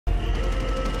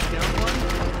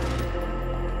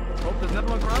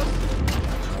another one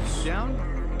cross. Down.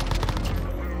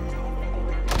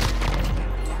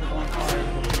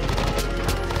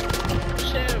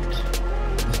 Shoot.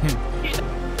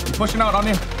 He's pushing out on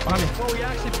you. Behind you. Oh, he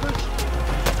actually pushed.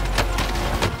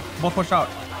 Both push out.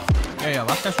 Yeah.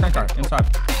 Last guy's strength card. Inside.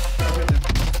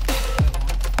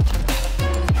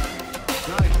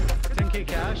 Nice. 10K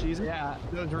cash, easy. Yeah,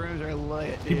 those rooms are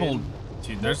lit. People,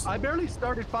 dude, there's. I barely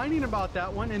started finding about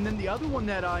that one, and then the other one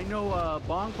that I know,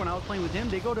 Bonk, when I was playing with him,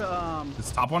 they go to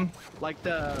This top one. like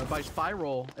the by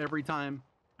spiral every time.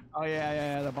 Oh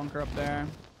yeah, the bunker up there.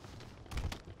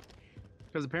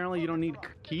 Because apparently you don't need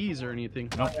keys or anything.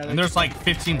 Nope. And there's like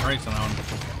 15 breaks on that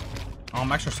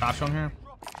one. Extra satchel in here.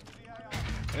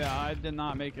 Yeah, I did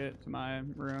not make it to my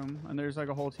room, and there's like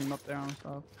a whole team up there and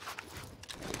stuff.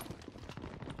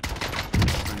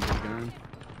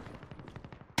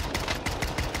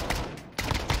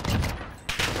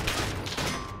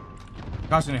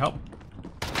 Guys, any help?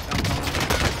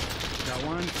 Got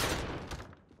one.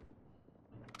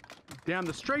 Damn,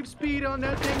 the strafe speed on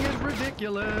that thing is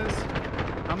ridiculous.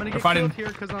 I'm gonna get killed here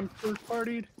because I'm first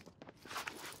partied.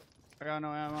 I got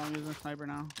no ammo. I'm using a sniper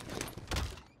now.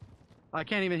 I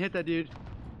can't even hit that dude.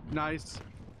 Nice.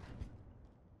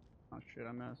 Oh shit,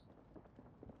 I missed.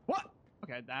 What?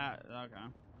 Okay, okay.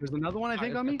 There's another one I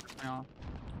think on me.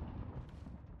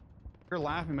 You're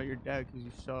laughing, but you're dead because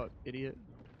you suck, idiot.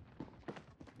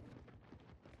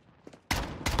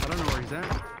 I don't know where he's at.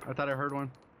 I thought I heard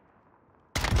one.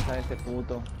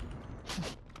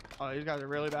 Oh, these guys are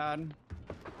really bad.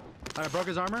 I broke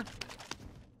his armor.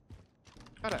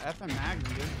 Got an FM mag,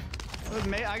 dude.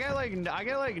 I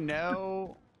get like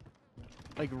no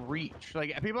like reach.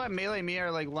 Like people that melee me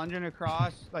are like lunging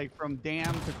across like from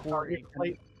dam to quarry.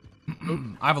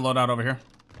 I have a loadout over here.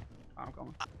 I'm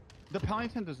coming. The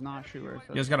Pellington does not shoot where it says.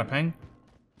 You guys got a ping?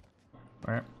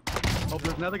 All right. Oh,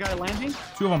 there's another guy landing.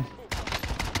 Two of them.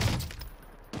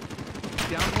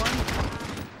 Down one.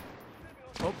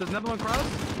 Oh, there's another one cross.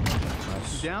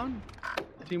 Nice. Down.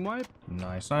 Team wipe.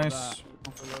 Nice.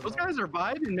 Those guys are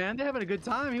vibing, man. They're having a good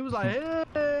time. He was like, hey,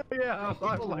 yeah.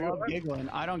 People love giggling.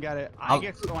 I don't get it.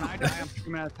 When I die, I'm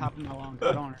screaming at the top of my lungs.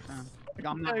 I don't understand. Like,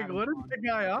 I'm not what is fun. the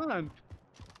guy on?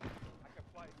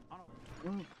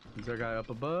 Is there a guy up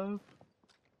above?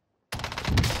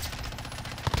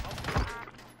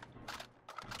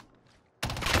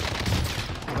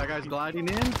 That guy's gliding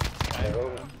in.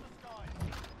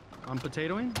 I'm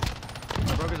potatoing.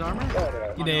 I broke his armor.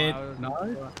 You did.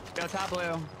 Nice. Go top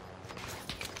blue.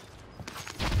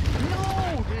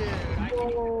 No, dude.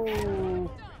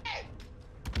 Whoa.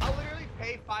 I'll literally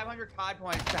pay 500 COD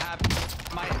points to have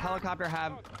my helicopter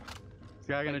have. This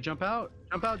guy gonna jump out?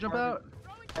 Jump out, jump out.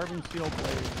 Carbon steel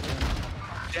blades.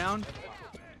 Down.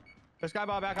 This guy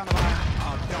bought back on the bottom.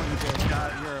 Oh, I'm killing you, dude.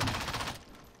 God, you're.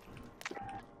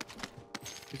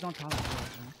 He's on top of it.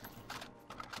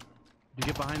 You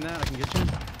get behind that, I can get you.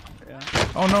 Yeah.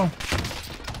 Oh no.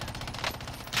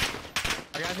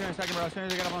 I got you in a second, bro. As soon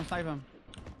as I get up on snipe him.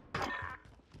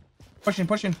 Pushing.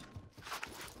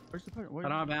 Where's the player? I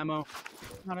don't have ammo.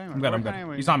 Not anywhere. I'm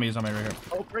good. He's on me right here.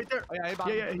 Oh, right there. Oh, yeah,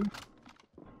 Yeah.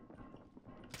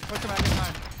 Push him back in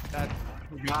time. That.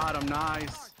 Got him,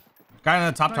 nice. Guy in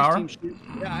the top tower.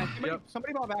 Yeah,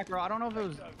 somebody bought back, bro. I don't know if it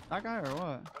was that guy or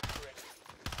what.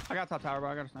 I got top tower, bro.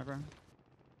 I got a sniper.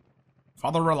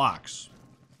 Father, relax.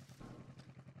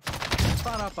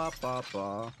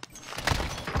 Ba-da-ba-ba-ba.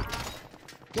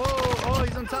 Whoa! Oh,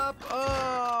 he's on top.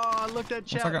 Oh, I looked at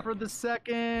chat for the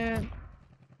second.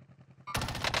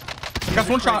 He got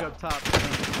one shot. Up top.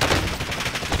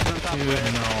 Dude,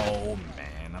 no,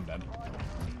 man, I'm dead.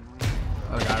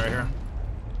 Another guy right here.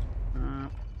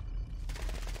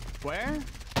 Where?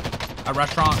 A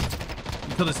restaurant.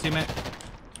 He killed his teammate.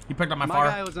 He picked up my FFAR. My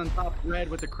guy was on top red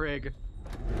with the Krig.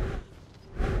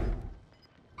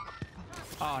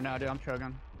 Oh no, dude, I'm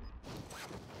choking.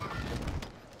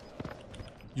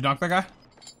 You knocked that guy?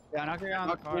 Yeah, I knocked the guy on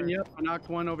the car. Yep, I knocked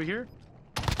one over here.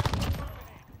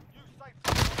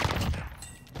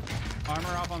 Armor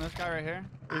off on this guy right here.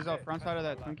 He's on front side of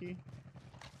that Twinkie.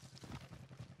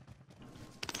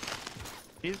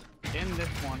 He's in this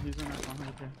one. He's in this one.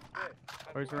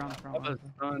 Or he's around the front one.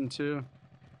 Done too.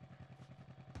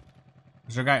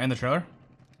 Is there a guy in the trailer?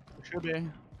 Should be.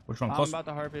 Which one? I'm Close. about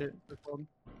to heartbeat.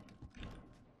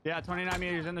 Yeah, 29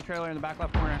 meters in the trailer in the back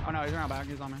left corner. Oh no, he's around back.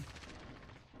 He's on me.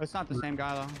 It's not the same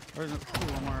guy though. There's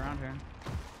one more around here.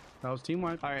 That was team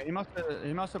wipe. All right, he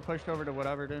must have pushed over to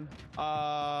whatever, dude.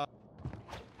 I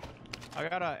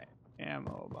got a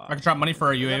ammo box. I can drop money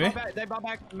for a UAV. They bought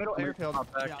back middle airfield.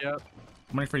 Back, yep.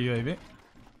 Money for a UAV.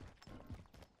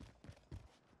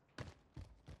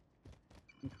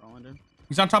 I'm trolling, dude.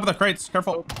 He's on top of the crates.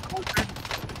 Careful.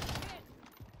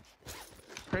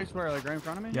 Crates where, like right in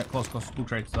front of me? Yeah, close. Blue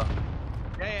crates though.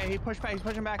 Yeah, he pushed back. He's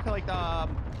pushing back to like the.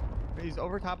 He's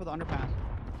over top of the underpass.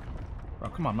 Bro,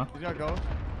 come on, man. He's got ghost.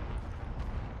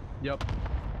 Yep.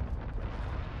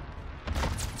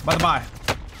 By the buy.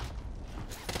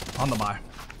 On the buy.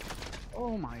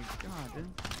 Oh my god, dude.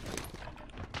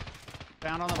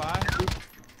 Down on the buy.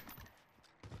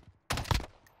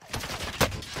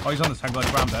 Oh, he's on this head glitch.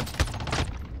 Where I'm dead.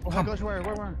 Oh, head glitch where?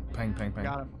 Ping.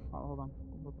 Got him. Oh, hold on.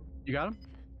 You got him?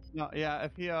 No, yeah.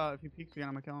 If he peeks again,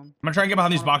 I'm gonna kill him. I'm gonna try and get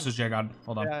behind these boxes, Jgod.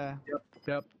 Hold on. Yeah.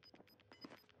 Yep.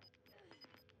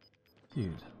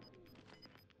 Dude.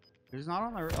 He's not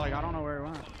on the like. I don't know where he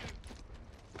went.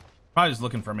 Probably just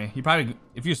looking for me. He probably,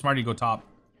 if you're smart, you go top.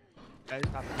 Yeah, he's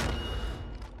top.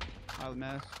 I was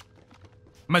missed.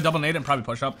 I'm gonna double nade and probably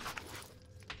push up.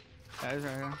 Yeah, he's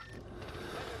right here.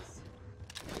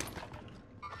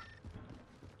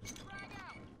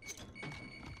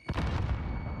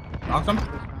 Knocked him.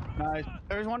 Nice.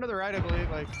 There's one to the right, I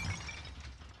believe. Like,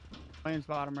 plane's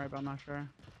bottom right, but I'm not sure.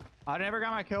 I never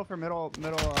got my kill for middle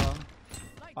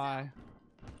buy.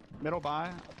 Middle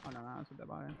buy? Oh no, that's a dead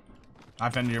buy. I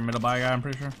fended your middle buy guy, I'm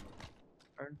pretty sure.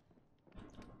 Third.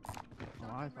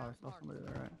 Oh, I thought I saw somebody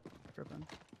there, right? Tripping.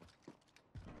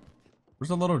 Where's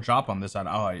the little drop on this side?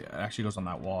 Oh, it actually goes on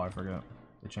that wall. I forget.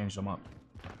 They changed them up.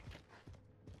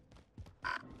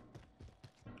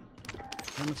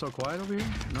 It's so quiet over here.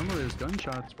 Normally there's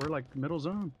gunshots. We're like middle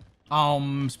zone.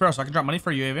 Speros, I can drop money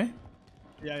for UAV.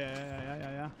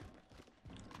 Yeah.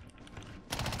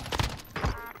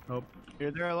 Oh. You're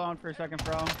there alone for a second,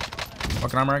 bro.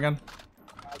 Fucking armor again.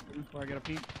 Before I get a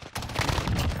peek.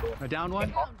 I downed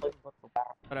one.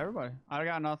 But everybody. I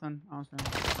got nothing, honestly.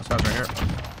 This guy's right here.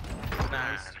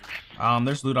 Nice.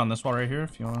 There's loot on this wall right here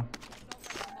if you wanna.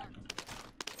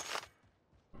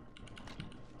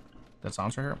 That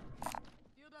sounds right here.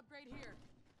 Field upgrade here.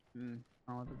 I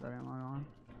don't want the dead ammo on.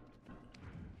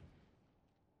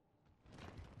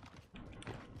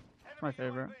 It's my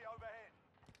favorite.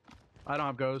 I don't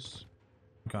have ghosts.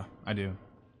 Okay, I do.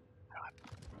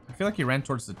 I feel like he ran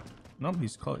towards the. Nope,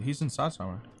 he's close. He's inside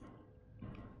somewhere.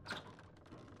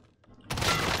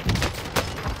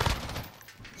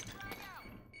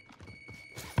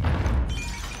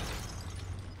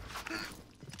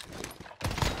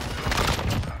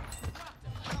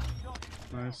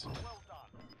 Nice.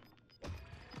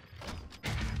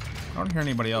 I don't hear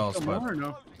anybody else, but More or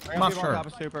no? I'm not sure.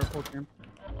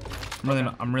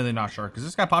 I'm really not sure because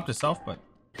this guy popped himself, but.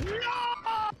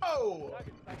 No!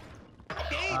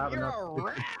 Dave, you're a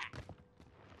rat!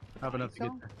 I have enough to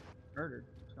get Murdered.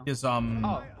 So. His Oh, I'm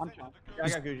fine. Yeah, I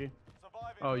got Gucci.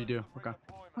 Oh, you do? Okay.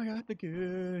 I got the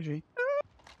Gucci.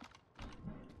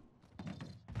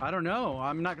 I don't know.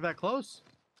 I'm not that close.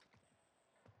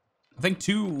 I think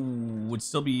 2 would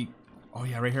still be. Oh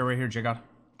yeah, right here, Jgod.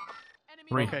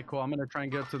 3. Okay, cool. I'm gonna try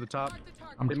and get up to the top.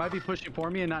 I'm- They might be pushing for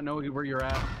me and not know where you're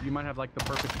at. You might have like the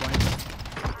perfect point.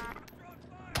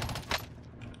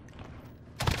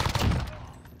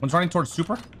 One's running towards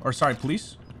super, or sorry,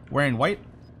 police, wearing white,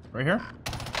 right here.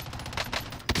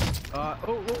 Oh,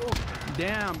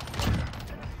 damn.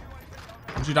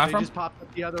 Did you die They from? just popped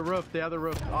up the other roof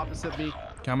opposite me.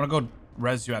 Okay, I'm gonna go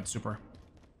res you at super.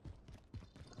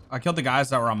 I killed the guys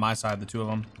that were on my side, the 2 of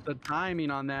them. The timing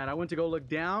on that. I went to go look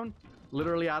down,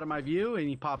 literally out of my view, and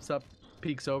he pops up,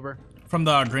 peeks over. From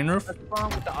the green roof? That's the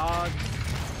problem with the odds.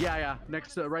 Yeah,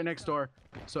 right next door.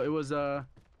 So it was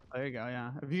There you go,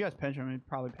 yeah. If you guys pinch him, he'd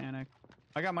probably panic.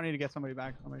 I got money to get somebody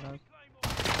back. Somebody does.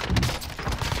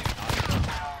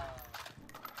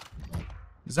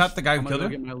 Is that the guy who I'm gonna killed go her?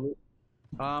 get my loot.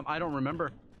 I don't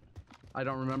remember.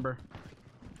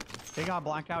 They got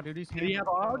blacked out, dude. Did he have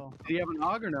AUG? Did he have an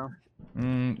AUG or no?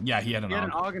 Yeah, he had an He had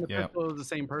an AUG. AUG and the Yeah, pistol was the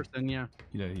same person, yeah.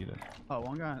 he did. Oh,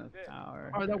 one guy in the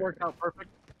tower. Oh, that worked out perfect.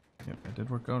 Yep, it did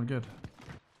work out good.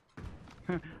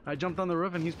 I jumped on the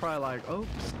roof and he's probably like,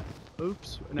 oops.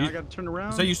 Now I gotta turn around.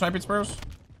 Is that you sniping, Speros?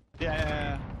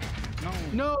 Yeah. No.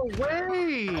 No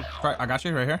way! Right, I got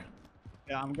you right here.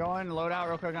 Yeah, I'm going to load out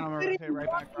real quick and I'm gonna rotate right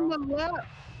back, bro.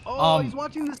 He's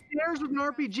watching the stairs with an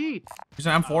RPG. Here's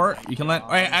an M4. You can land.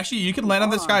 Wait, actually, you can land on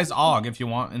this guy's AUG if you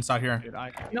want inside here. Dude,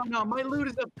 No, my loot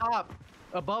is up top,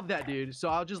 above that dude. So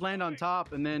I'll just land on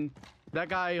top, and then that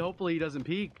guy, hopefully he doesn't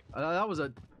peek. That was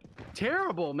a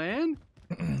terrible, man.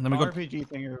 Let me go. RPG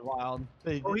thing is wild.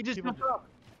 He just jumped up.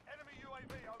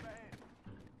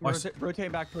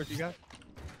 Rotate back towards you guys.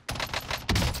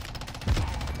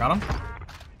 Got him.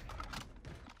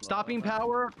 Stopping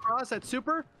power across at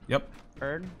super. Yep.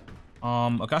 Heard.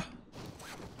 Okay.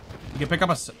 You can pick up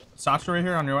a satchel right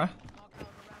here on your way.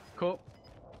 Cool.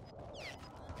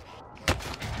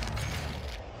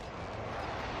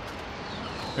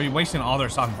 They're wasting all their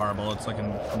stock fire bullets like in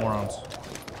morons.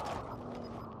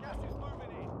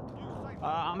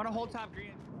 I'm gonna hold top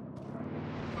green.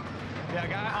 Yeah,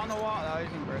 guy on the wall. Oh,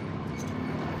 he's in brick.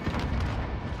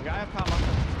 The guy up top.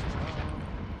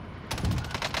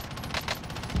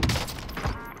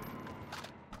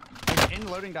 He's in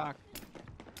loading dock.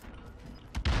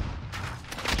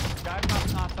 Guy up top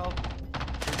is not self.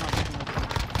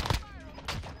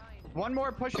 One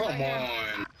more push. Come right on. Here.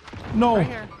 No, Right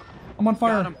here. I'm on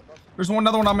fire. There's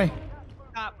another one on me.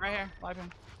 Top, right here. Live him.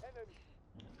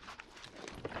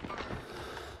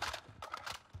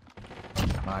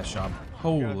 Nice job.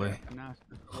 Holy.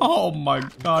 Oh my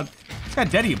god. This guy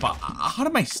deady, but how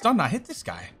did my stun not hit this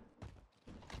guy?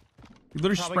 He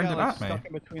literally sprinted like, at me. stuck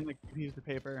in between like pieces of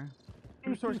paper.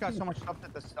 Sword's got so much stuff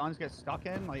that the stuns get stuck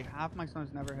in. Like half my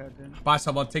stuns never hit, dude. Bye,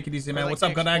 someone. Take it easy, man. Like, What's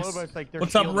up, Good Eggs? Like,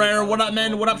 What's up, Rare? What up,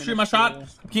 man? What up, shoot my shot?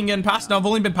 King getting passed. No, I've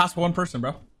only been passed by one person,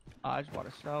 bro. I just bought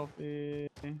a selfie.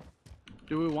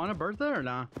 Do we want a Bertha or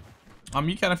not?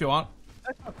 You can if you want.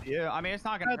 That's up to you. I mean, it's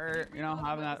not gonna hurt, you know,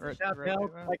 having that. Like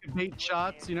a bait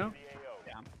shots, you know?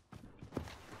 Yeah.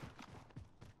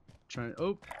 Trying.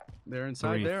 Oh, they're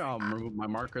inside 3. there. I'll remove my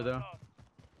marker though.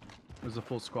 There's a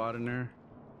full squad in there.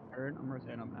 I'm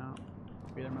rotating them out.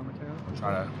 Be there momentarily.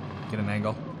 Try to get an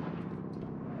angle.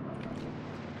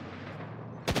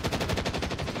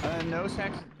 No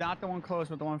sex, not the one close,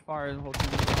 but the one far is the whole team.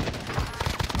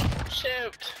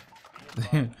 Shoot.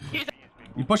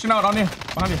 You pushing out on you.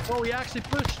 Behind you. Oh, he actually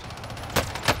pushed.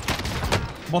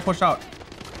 Both pushed out.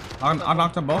 I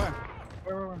knocked them both.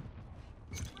 Where? Am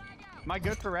I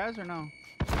good for res or no?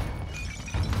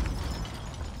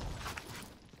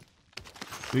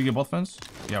 Do you get both fins?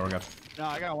 Yeah, we're good. No,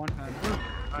 I got one time.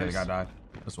 Okay, the guy died.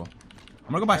 This one.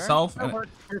 I'm gonna go by self. That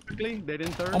worked perfectly. They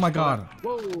didn't thirst. Oh my god.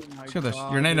 Whoa. Look at this.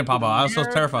 You're named Papa. I was so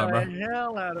terrified, bro. The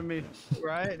hell out of me.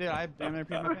 Right? Dude, I damn near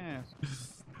peed my pants.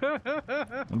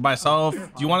 By self. Do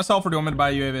you want a self or do you want me to buy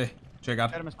a UAV? Check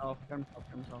out. Get himself.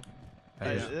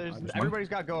 Hey, Everybody's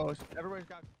got ghosts. Everybody's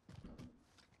got.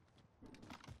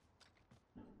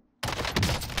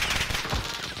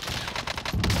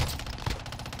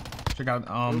 check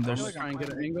out. There's I'm trying to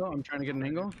get an angle. I'm trying to get an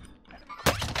angle.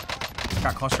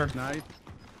 got clustered. Nice.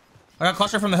 I got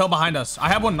clustered from the hill behind us. I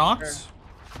have one knocked.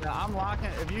 Yeah, I'm locking.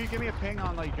 If you give me a ping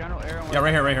on like general air. Yeah,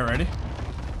 right here. Ready?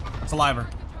 It's a liver.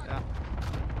 Yeah.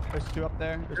 There's two up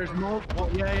there. There's more. Oh,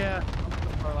 yeah.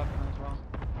 Far left one as well.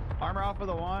 Armor off of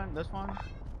the one. This one.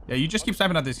 Yeah, you just keep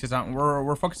sniping at these kids.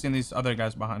 We're focusing these other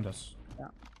guys behind us. Yeah.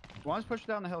 One's pushed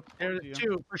down the hill. There's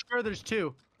two. For sure, there's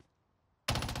two.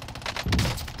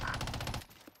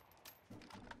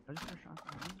 I just heard shots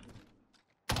behind me.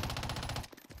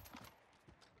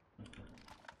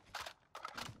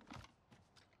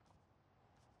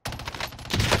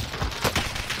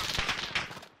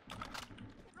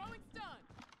 Throwing stun.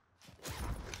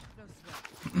 No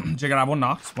sweat. Jigga, I have one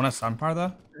knocked. One has sunfire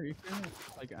though. Are you feeling it?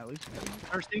 Like at least.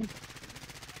 Thirsting.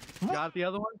 Got the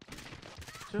other one.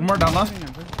 One more down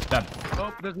left. Dead.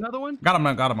 Oh, there's another one. Got him.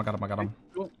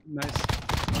 Oh, nice.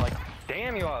 Like,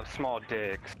 damn, you all have small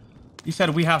dicks. You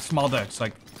said we have small dicks.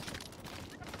 Like,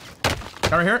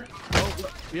 right here.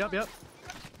 Oh, yep.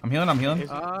 I'm healing. I'm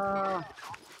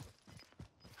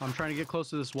trying to get close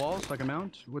to this wall so I can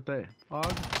mount with the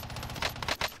hog.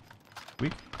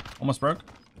 Weak. Almost broke.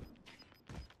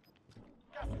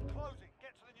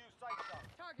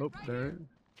 Oh, there.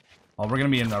 Oh, we're gonna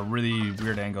be in a really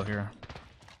weird angle here.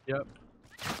 Yep.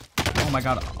 Oh my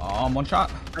god. One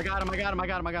shot. I got him. Do you have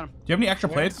any extra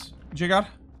plates, Jgod?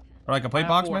 Or like a plate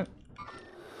box, 4. mate?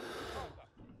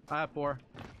 I have 4.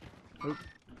 Oop.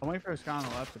 I'm waiting for this guy on the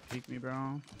left to peek me, bro.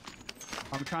 I'm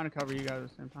trying to cover you guys at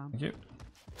the same time. Thank you.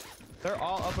 They're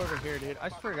all up over here, dude. I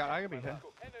swear to God, I could be hit.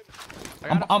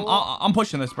 I'm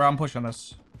pushing this, bro. I'm pushing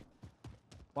this.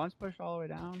 One's pushed all the way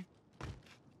down.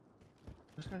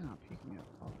 This guy's not peeking me up.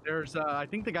 There's, I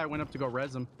think the guy went up to go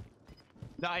res him.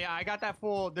 Nah, yeah, I got that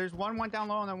full. There's one went down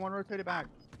low and then one rotated back.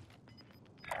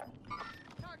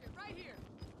 Target right here.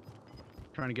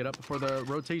 Trying to get up before the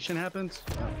rotation happens.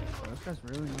 This guy's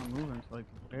really not moving until like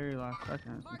the very last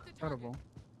second. It's incredible.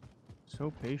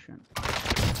 So patient.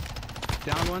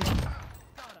 Down one. Got him.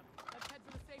 Let's head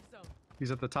for the safe zone. He's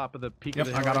at the top of the peak Yep,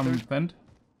 of the I hill got right him there. pinned.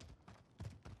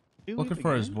 Looking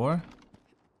for his boy.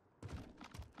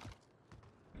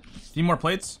 Need more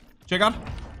plates, Jgod?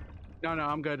 No,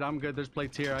 I'm good. There's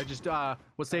plates here. I just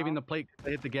was saving the plate 'cause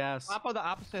I hit the gas. Top of the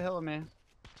opposite hill of me.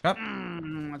 Yep.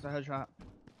 That's a headshot.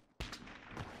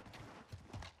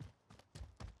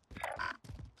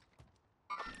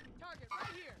 Target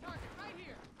right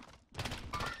here.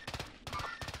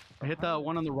 I hit the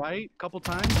one on the right a couple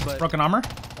times, but Broken armor.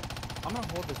 I'm I'm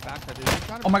gonna hold this backside, dude. There's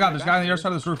gotta Oh my be god, somebody there's a guy on the other backside,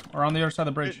 side of this roof, or on the other side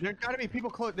of the dude. bridge. There's gotta be people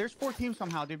close. There's 4 teams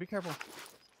somehow, dude. Be careful.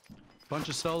 Bunch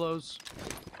of solos.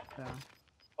 Yeah.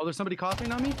 Oh, there's somebody coughing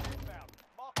on me?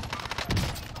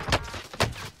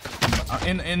 Oh,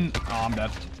 I'm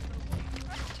dead.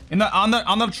 On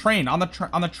the train,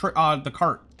 the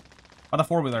cart, by the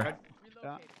 4-wheeler.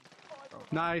 Yeah.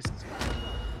 Nice.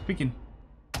 Peeking.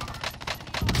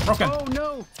 Broken. Oh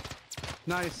no.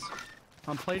 Nice.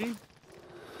 I'm plating.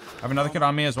 I have another kid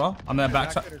on me as well. On the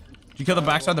backside. Did you kill the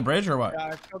backside of the bridge or what? Yeah,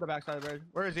 I killed the backside of the bridge.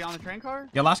 Where is he? On the train car?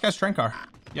 Yeah, last guy's train car.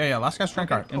 Yeah, last guy's train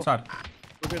car. cool. Inside.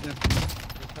 We're good then.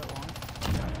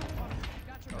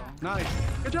 Nice.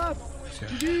 Good job.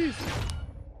 GG's.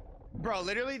 Bro,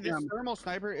 literally, this thermal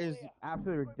sniper is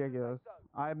absolutely ridiculous.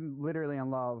 I'm literally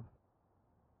in love.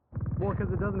 Well,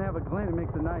 because it doesn't have a glint, it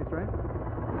makes it nice, right?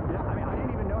 Yeah, I mean, I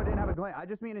didn't even know it didn't have a glint. I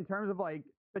just mean in terms of like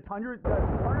the turn rate is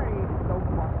so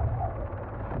fun.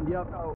 Yep. So